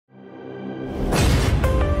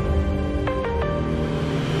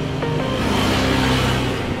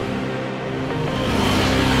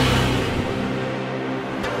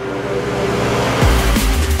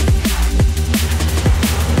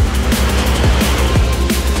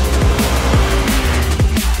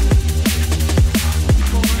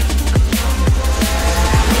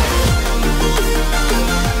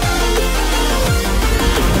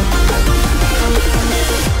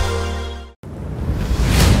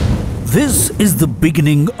This is the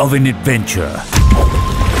beginning of an adventure.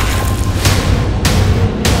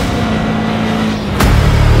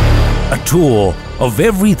 A tour of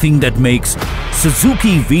everything that makes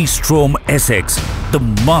Suzuki V-Strom SX the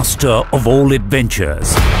master of all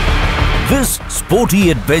adventures. This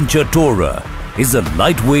sporty adventure tourer is a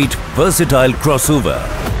lightweight, versatile crossover.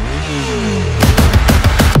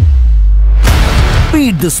 Be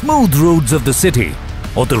it the smooth roads of the city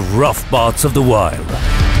or the rough paths of the wild.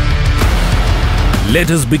 Let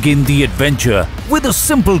us begin the adventure with a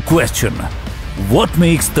simple question. What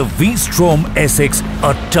makes the V-Strom SX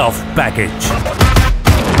a tough package?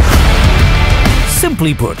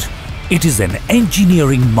 Simply put, it is an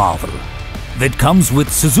engineering marvel that comes with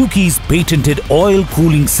Suzuki's patented oil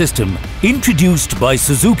cooling system introduced by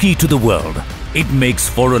Suzuki to the world. It makes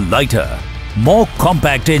for a lighter, more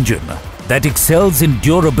compact engine that excels in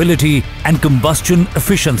durability and combustion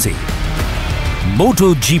efficiency.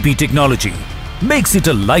 MotoGP technology makes it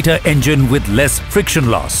a lighter engine with less friction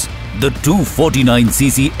loss. The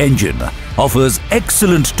 249cc engine offers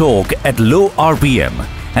excellent torque at low RPM,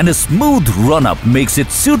 and a smooth run-up makes it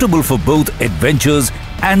suitable for both adventures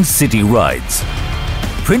and city rides.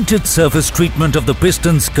 Printed surface treatment of the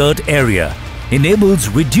piston skirt area enables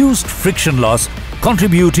reduced friction loss,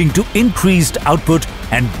 contributing to increased output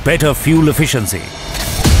and better fuel efficiency.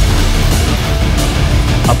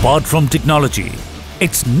 Apart from technology,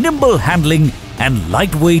 its nimble handling and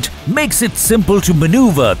lightweight makes it simple to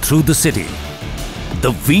maneuver through the city.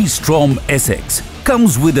 The V-Strom SX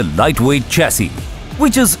comes with a lightweight chassis,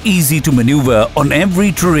 which is easy to maneuver on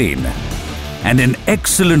every terrain, and an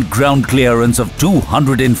excellent ground clearance of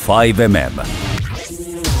 205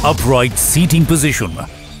 mm. Upright seating position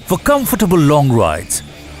for comfortable long rides.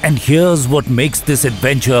 And here's what makes this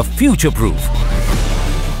adventure future-proof.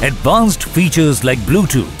 Advanced features like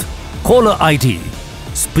Bluetooth, caller ID,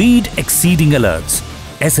 speed exceeding alerts,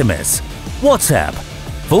 SMS, WhatsApp,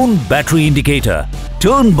 phone battery indicator,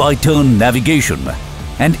 turn-by-turn navigation,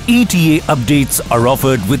 and ETA updates are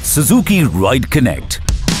offered with Suzuki Ride Connect.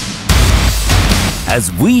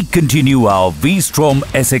 As we continue our V-Strom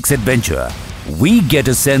SX adventure, we get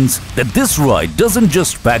a sense that this ride doesn't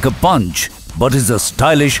just pack a punch, but is a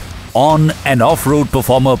stylish on- and off-road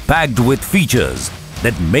performer packed with features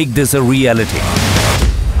that make this a reality.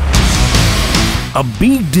 A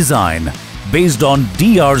beak design based on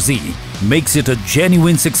DRZ makes it a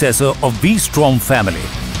genuine successor of V-Strom family.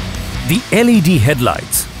 The LED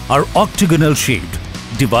headlights are octagonal shaped,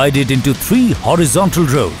 divided into 3 horizontal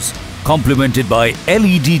rows, complemented by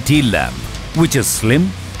LED tail lamp, which is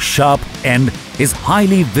slim, sharp and is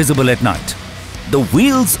highly visible at night. The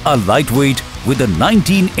wheels are lightweight with a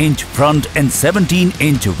 19-inch front and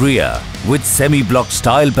 17-inch rear with semi-block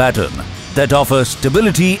style pattern that offers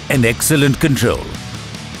stability and excellent control.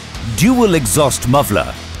 Dual exhaust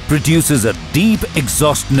muffler produces a deep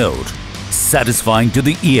exhaust note, satisfying to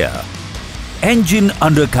the ear. Engine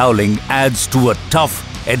undercowling adds to a tough,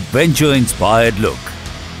 adventure-inspired look.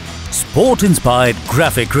 Sport-inspired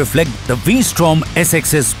graphics reflect the V-Strom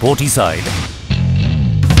SX's sporty side.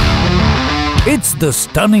 It's the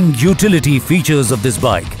stunning utility features of this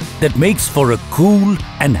bike that makes for a cool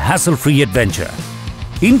and hassle-free adventure.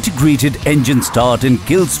 Integrated engine start and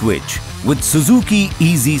kill switch with Suzuki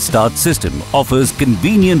Easy Start system offers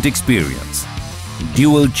convenient experience.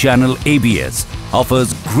 Dual channel ABS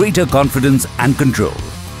offers greater confidence and control.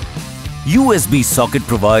 USB socket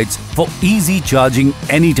provides for easy charging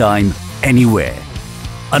anytime, anywhere.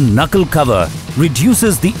 A knuckle cover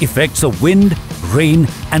reduces the effects of wind, rain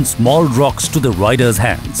and small rocks to the rider's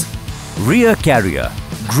hands. Rear carrier,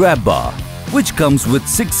 grab bar, which comes with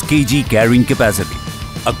 6 kg carrying capacity.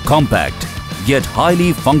 A compact yet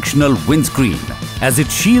highly functional windscreen as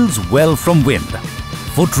it shields well from wind.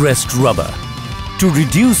 Footrest rubber to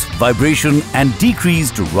reduce vibration and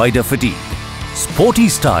decreased rider fatigue. Sporty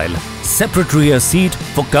style, separate rear seat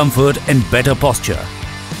for comfort and better posture.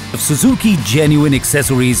 Suzuki genuine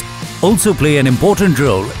accessories also play an important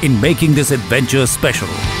role in making this adventure special.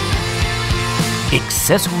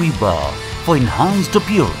 Accessory bar for enhanced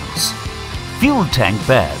appearance. Fuel tank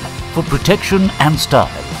pad for protection and style.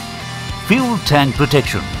 Fuel tank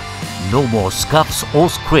protection, no more scuffs or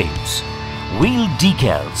scrapes. Wheel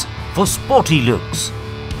decals for sporty looks.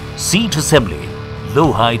 Seat assembly,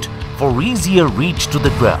 low height for easier reach to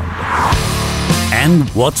the ground. And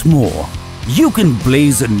what's more, you can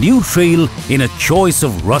blaze a new trail in a choice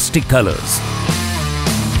of rustic colors.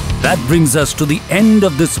 That brings us to the end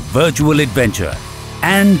of this virtual adventure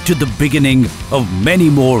and to the beginning of many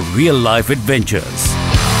more real-life adventures.